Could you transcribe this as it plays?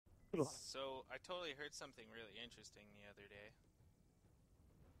So, I totally heard something really interesting the other day.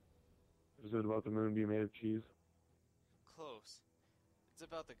 Is it about the moon being made of cheese? Close. It's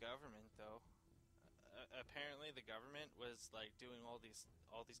about the government, though. Apparently, the government was like doing all these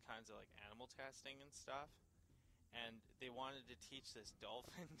kinds of like animal testing and stuff, and they wanted to teach this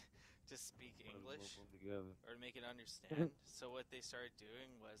dolphin to speak Put them both English together. or to make it understand. So what they started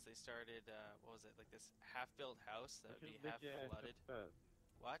doing was they started what was it, like this half-built house that would That's be just half bitch ass flooded. ass.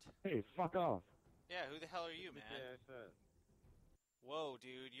 What? Hey, fuck off. Yeah, who the hell are Just you, bitch man? ass ass. Whoa,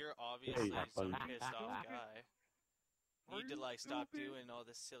 dude, you're Hey, obviously some buddy. pissed off Stupid. guy. You Are need to you like stop stupid? doing all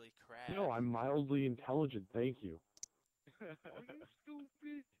this silly No, crap. I'm mildly intelligent, thank you. Are you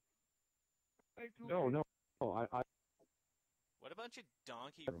stupid? I told No, you. no, no, I What a bunch of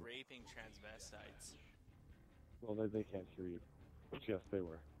donkey raping transvestites. well, they can't hear you. But yes, they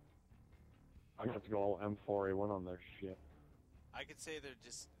were. I got to go all M4A1 on their shit. I could say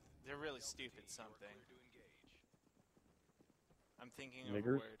they're really stupid something. I'm thinking of a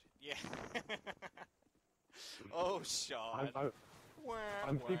Niggers? word. Yeah. Oh, I'm, Sean. I'm, Wah,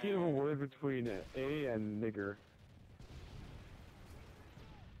 I'm thinking of a wah. word between A and nigger.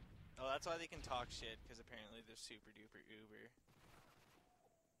 Oh, that's why they can talk shit, because apparently they're super duper uber.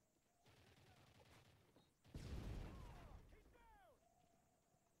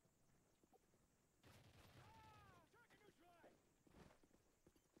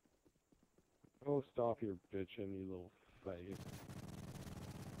 Oh, stop your bitching, you little faggot.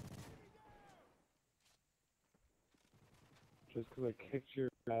 Just 'cause I kicked your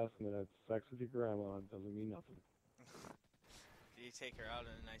ass and then had sex with your grandma doesn't mean nothing. Did you take her out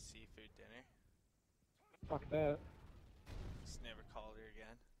on a nice seafood dinner? Fuck that. Just never called her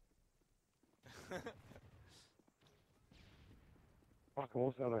again. Fuck, I'm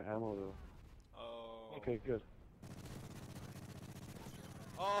almost out of ammo though. Oh. Okay, good.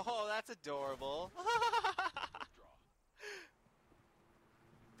 Oh, that's adorable.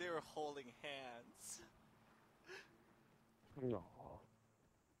 They were holding hands. No.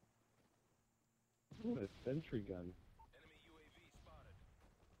 What a sentry gun. Enemy UAV spotted.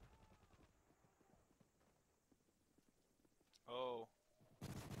 Oh.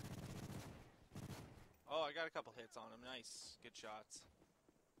 Oh, I got a couple hits on him. Nice. Good shots.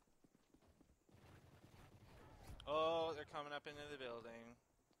 Oh, they're coming up into the building.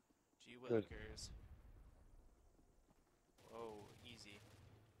 Gee Good. willikers. Whoa, easy.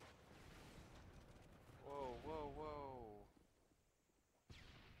 Whoa, whoa, whoa.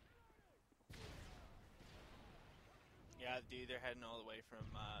 Yeah, dude, they're heading all the way from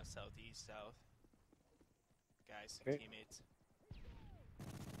southeast south. Guys, Okay. teammates.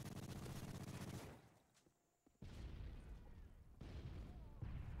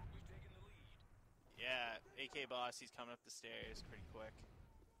 We've taken the lead. Yeah, AK boss, he's coming up the stairs pretty quick.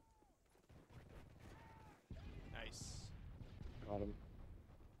 Nice. Got him.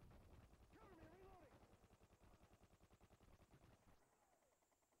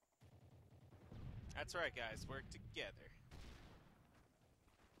 That's right, guys. Work together.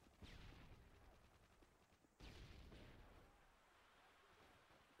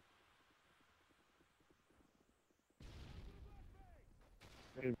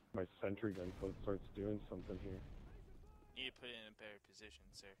 I need my sentry gun so it starts doing something here. You need to put it in a better position,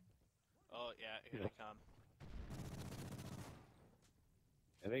 sir. Oh, yeah, here Yeah. they come.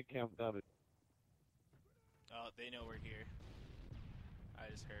 And they can't have it. Oh, they know we're here. I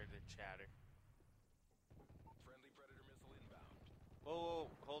just heard the chatter. Friendly Predator missile inbound. Whoa,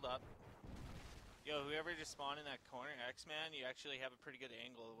 whoa, hold up. Yo, whoever just spawned in that corner, X-Man, you actually have a pretty good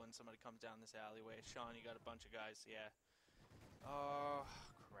angle when somebody comes down this alleyway. Sean, you got a bunch of guys, yeah. Oh,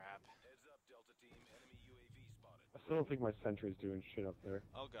 crap. Heads up, Delta Team. Enemy UAV spotted. I still don't think my sentry's doing shit up there.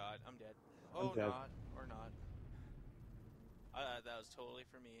 Oh, God, I'm dead. I'm Oh, dead. not. Or not. That was totally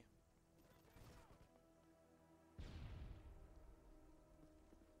for me.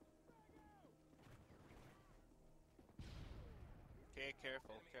 Okay,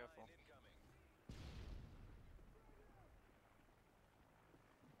 careful, Enemy careful. mine incoming.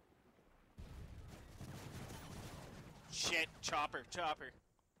 Shit, chopper, chopper.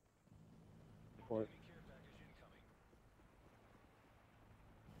 For it. Enemy care package incoming.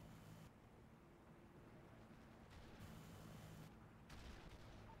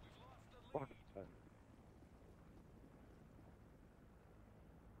 We've lost the Fuck lead. that.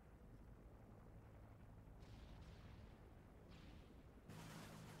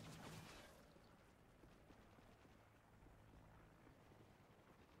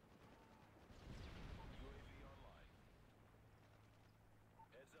 UAV online.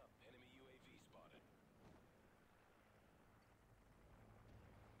 Heads up. Enemy UAV spotted.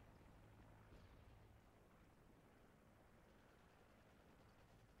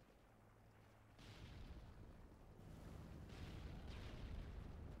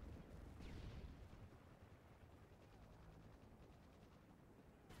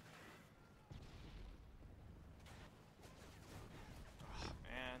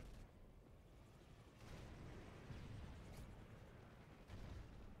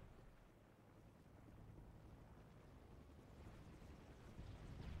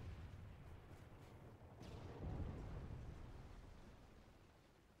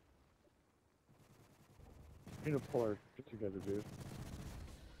 Need to pull our shit together, dude.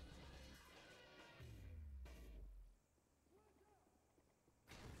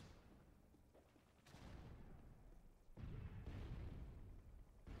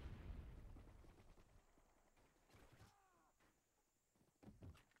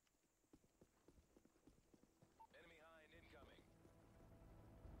 Enemy hind incoming.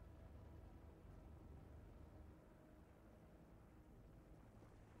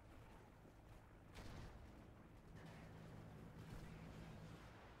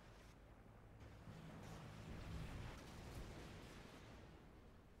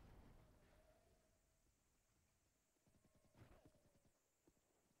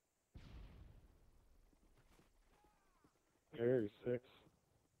 Area 6.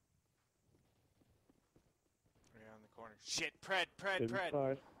 Right on the corner. Shit, Pred.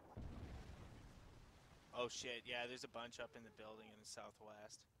 Inside. Oh shit, yeah, there's a bunch up in the building in the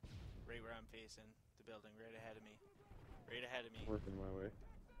southwest. Right where I'm facing. The building right ahead of me. Right ahead of me. Working my way.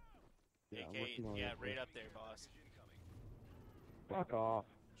 Yeah, I'm AK, working my way. yeah, right up there, boss. Package incoming. Fuck off.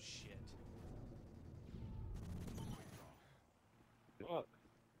 Shit. Fuck.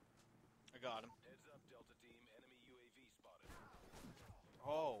 I got him. Heads up, Delta Team. Enemy UAV spotted.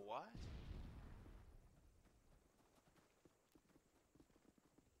 Oh, what?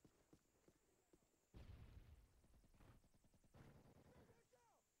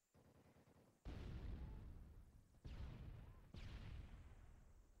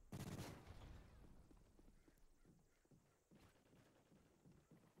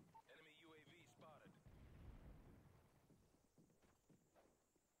 Enemy UAV spotted.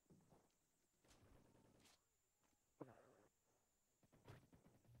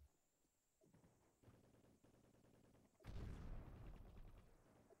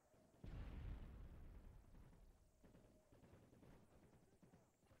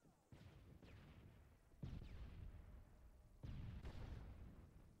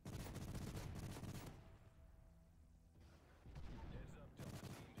 Heads up, Delta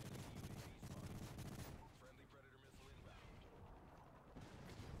Team. Enemy UAV spotted. Friendly Predator missile inbound.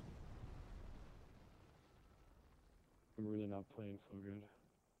 I'm really not playing so good.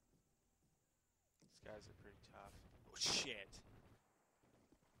 These guys are pretty tough. Oh, shit.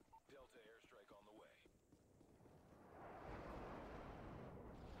 Delta airstrike on the way.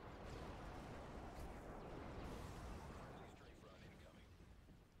 Friendly strafe run incoming.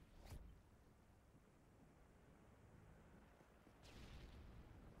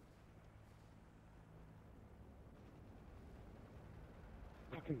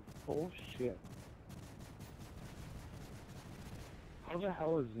 Fucking bullshit. How the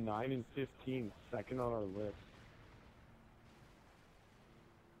hell is 9 and 15 second on our list?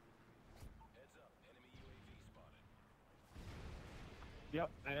 Heads up, enemy UAV spotted.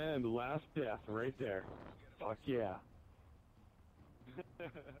 Yep, and last death right there. Fuck yeah.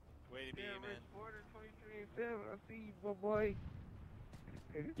 Way to be, man. 423 and 7. I see you, my boy.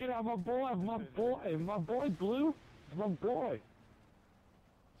 Yeah, my boy Blue, my boy.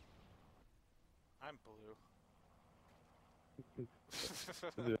 I'm blue.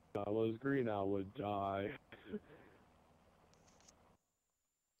 If I was green, I would die.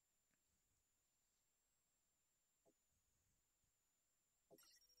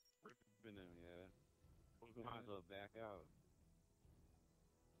 Been in, yeah. Might as well back out.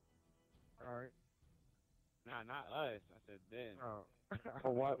 Alright. Nah, not us. I said them. Oh.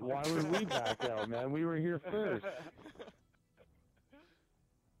 Well, why would we back out, man? We were here first.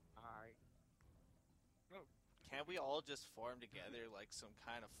 Alright. Can't we all just form together like some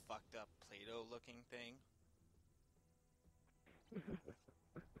kind of fucked up Play-Doh looking thing? You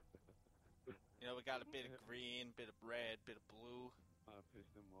know, we got a bit of green, bit of red, bit of blue. I'll piss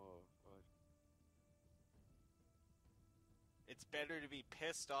them off. Fuck. It's better to be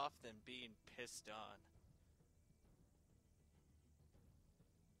pissed off than being pissed on.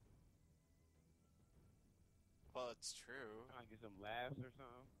 Well, it's true. Trying to get some laughs or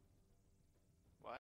something.